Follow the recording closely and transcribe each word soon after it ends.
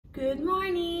Good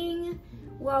morning!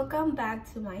 Welcome back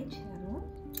to my channel.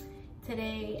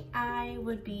 Today I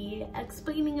would be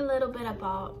explaining a little bit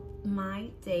about my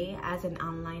day as an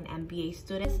online MBA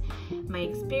student, my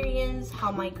experience,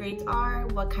 how my grades are,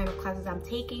 what kind of classes I'm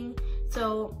taking.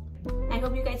 So I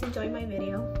hope you guys enjoy my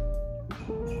video.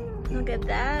 Look at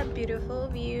that beautiful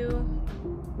view.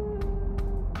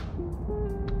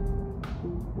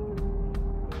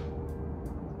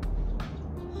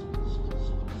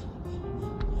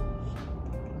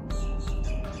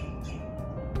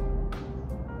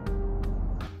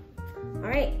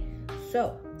 Alright,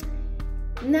 so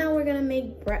now we're gonna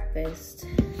make breakfast.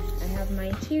 I have my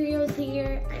Cheerios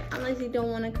here. I honestly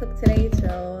don't want to cook today,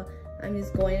 so I'm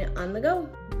just going on the go.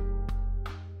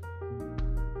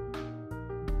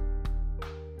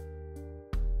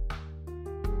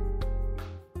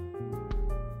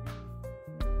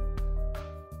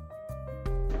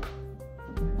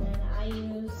 And I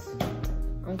use,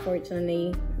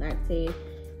 unfortunately,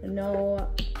 no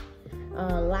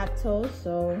lactose,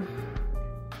 so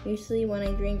usually when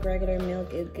I drink regular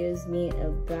milk, it gives me a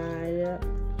bad,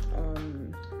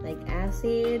 like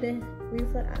acid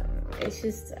reflux. I don't know. It's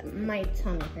just my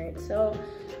tummy hurts. So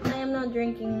I am not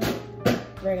drinking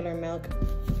regular milk.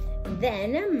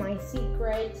 Then my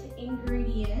secret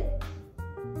ingredient,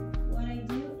 what I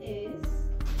do is,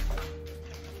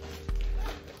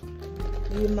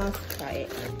 you must try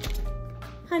it,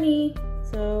 honey.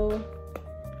 So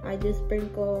I just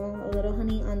sprinkle a little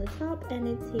honey on the top and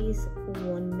it tastes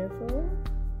wonderful.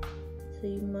 So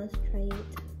you must try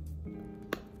it.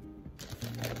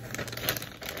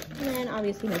 And then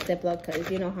obviously my Ziploc, because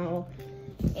you know how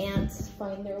ants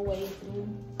find their way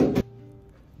through.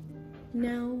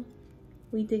 Now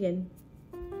we dig in.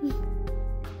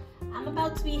 I'm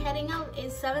about to be heading out.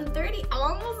 It's 7:30. I'm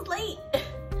almost late.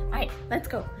 All right, let's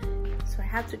go. So I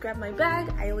have to grab my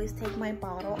bag. I always take my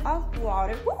bottle of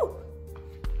water. Woo!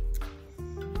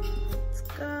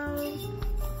 I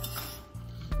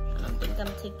don't think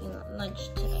I'm taking lunch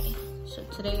today. So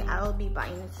today I'll be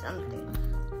buying something.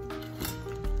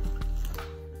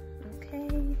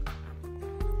 Okay.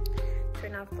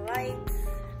 Turn off the lights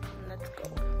and let's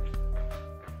go.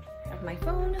 I have my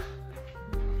phone.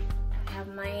 I have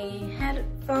my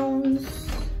headphones.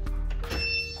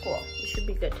 Cool, we should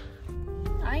be good.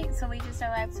 Alright, so we just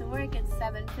arrived to work. It's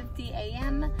 7:50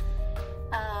 a.m.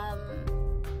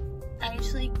 I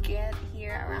usually get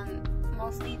here around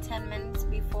mostly 10 minutes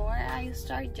before I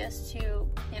start, just to,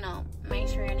 make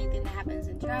sure anything that happens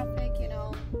in traffic,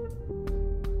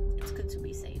 it's good to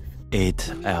be safe.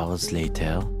 8 hours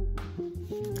later.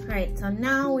 Alright, so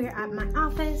now we're at my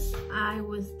office. I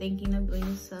was thinking of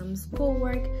doing some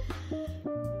schoolwork.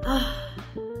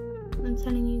 I'm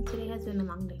telling you, today has been a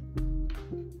long day.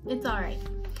 It's alright.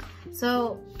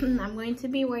 So I'm going to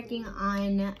be working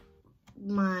on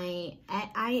my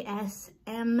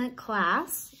ISM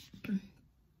class.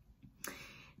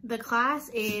 The class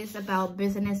is about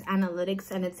business analytics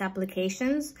and its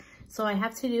applications. So I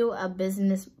have to do a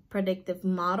business predictive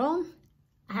model.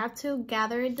 I have to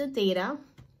gather the data.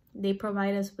 They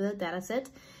provide us with a data set.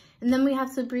 And then we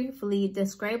have to briefly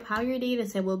describe how your data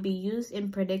set will be used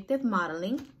in predictive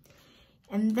modeling.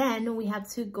 And then we have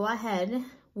to go ahead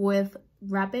with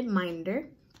RapidMiner.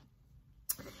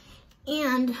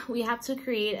 And we have to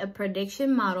create a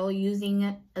prediction model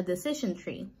using a decision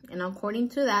tree. And according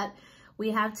to that,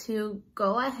 we have to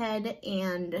go ahead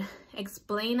and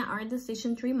explain our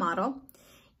decision tree model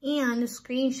and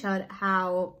screenshot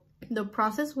how the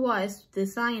process was to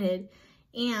design it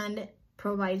and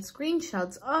provide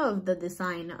screenshots of the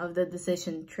design of the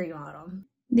decision tree model.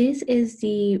 This is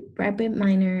the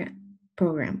RapidMiner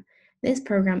program. This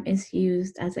program is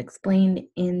used as explained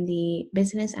in the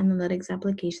Business Analytics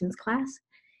Applications class,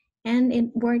 and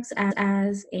it works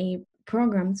as a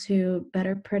program to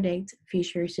better predict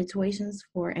future situations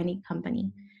for any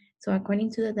company. So according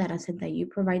to the dataset that you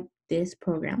provide this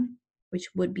program,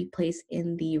 which would be placed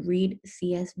in the read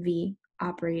CSV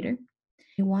operator,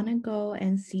 you want to go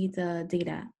and see the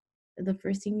data. The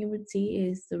first thing you would see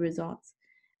is the results.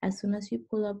 As soon as you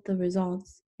pull up the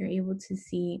results, you're able to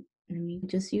see,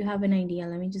 just so you have an idea,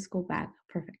 let me just go back.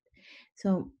 Perfect.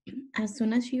 So as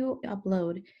soon as you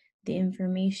upload the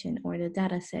information or the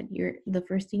data set, the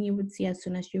first thing you would see as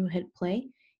soon as you hit play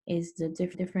is the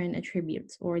different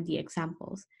attributes or the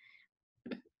examples.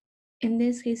 In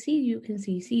this case, you can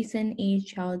see season,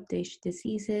 age, childish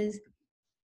diseases,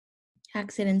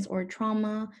 accidents or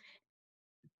trauma,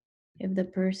 if the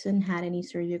person had any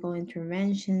surgical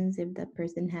interventions, if the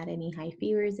person had any high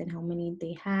fevers and how many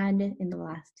they had in the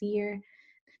last year,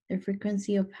 the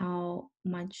frequency of how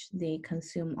much they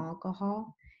consume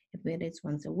alcohol, if it is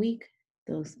once a week,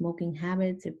 those smoking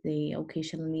habits, if they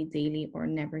occasionally, daily, or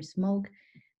never smoke,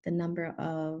 the number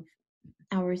of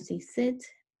hours they sit,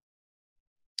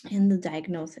 and the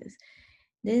diagnosis.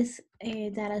 This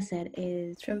data set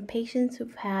is from patients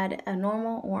who've had a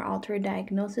normal or altered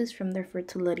diagnosis from their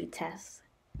fertility tests,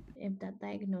 if that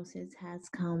diagnosis has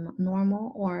come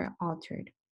normal or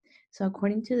altered. So,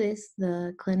 according to this,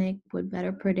 the clinic would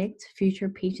better predict future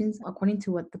patients according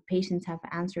to what the patients have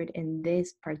answered in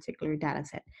this particular data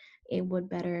set. It would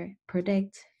better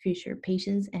predict future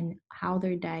patients and how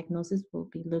their diagnosis will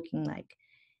be looking like.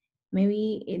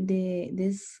 Maybe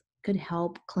this could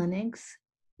help clinics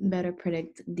better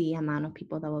predict the amount of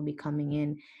people that will be coming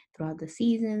in throughout the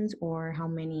seasons, or how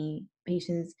many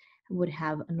patients would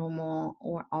have a normal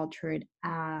or altered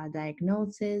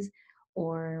diagnosis,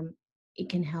 or it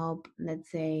can help,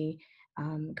 let's say,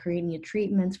 create new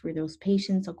treatments for those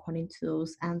patients according to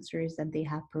those answers that they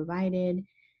have provided.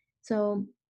 So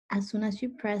as soon as you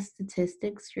press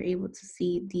statistics, you're able to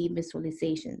see the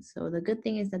visualization. So the good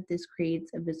thing is that this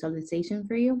creates a visualization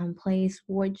for you and place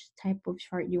which type of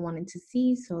chart you wanted to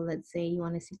see. So let's say you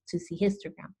wanted to see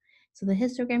histogram. So the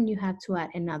histogram, you have to add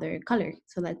another color.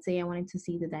 So let's say I wanted to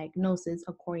see the diagnosis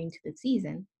according to the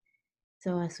season.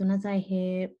 So as soon as I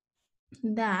hit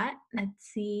that,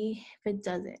 let's see if it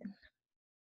does it.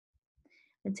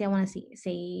 Let's say I want to see,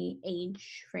 say,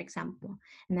 age, for example,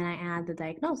 and then I add the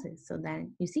diagnosis. So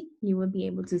then you see, you would be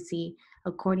able to see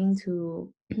according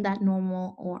to that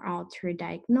normal or altered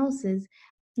diagnosis.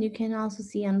 You can also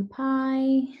see on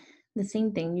Pi the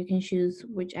same thing. You can choose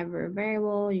whichever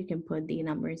variable. You can put the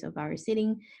numbers of hours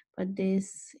sitting, but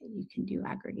this you can do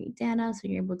aggregate data, so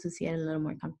you're able to see it a little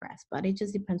more compressed. But it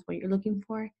just depends what you're looking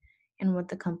for and what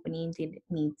the company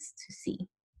needs to see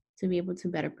to be able to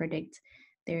better predict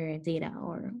their data,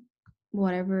 or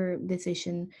whatever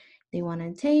decision they want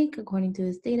to take according to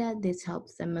this data. This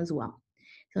helps them as well.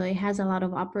 So it has a lot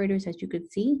of operators, as you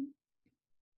could see.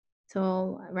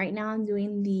 So right now I'm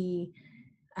doing the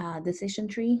decision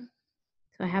tree.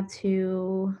 So I have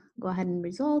to go ahead and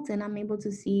results, and I'm able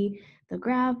to see the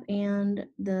graph and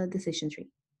the decision tree.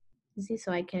 You see,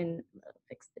 so I can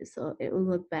fix this so it will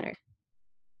look better.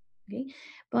 Okay,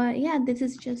 but yeah, this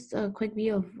is just a quick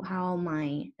view of how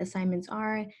my assignments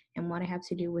are and what I have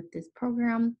to do with this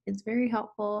program. It's very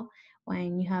helpful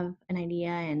when you have an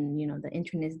idea and the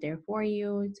internet is there for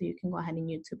you, so you can go ahead and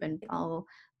YouTube and follow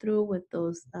through with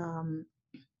those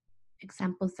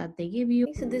examples that they give you.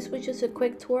 So this was just a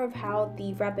quick tour of how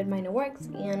the RapidMiner works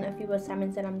and a few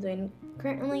assignments that I'm doing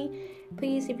currently.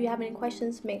 Please, if you have any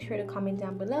questions, make sure to comment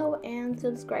down below and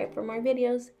subscribe for more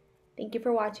videos. Thank you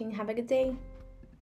for watching. Have a good day.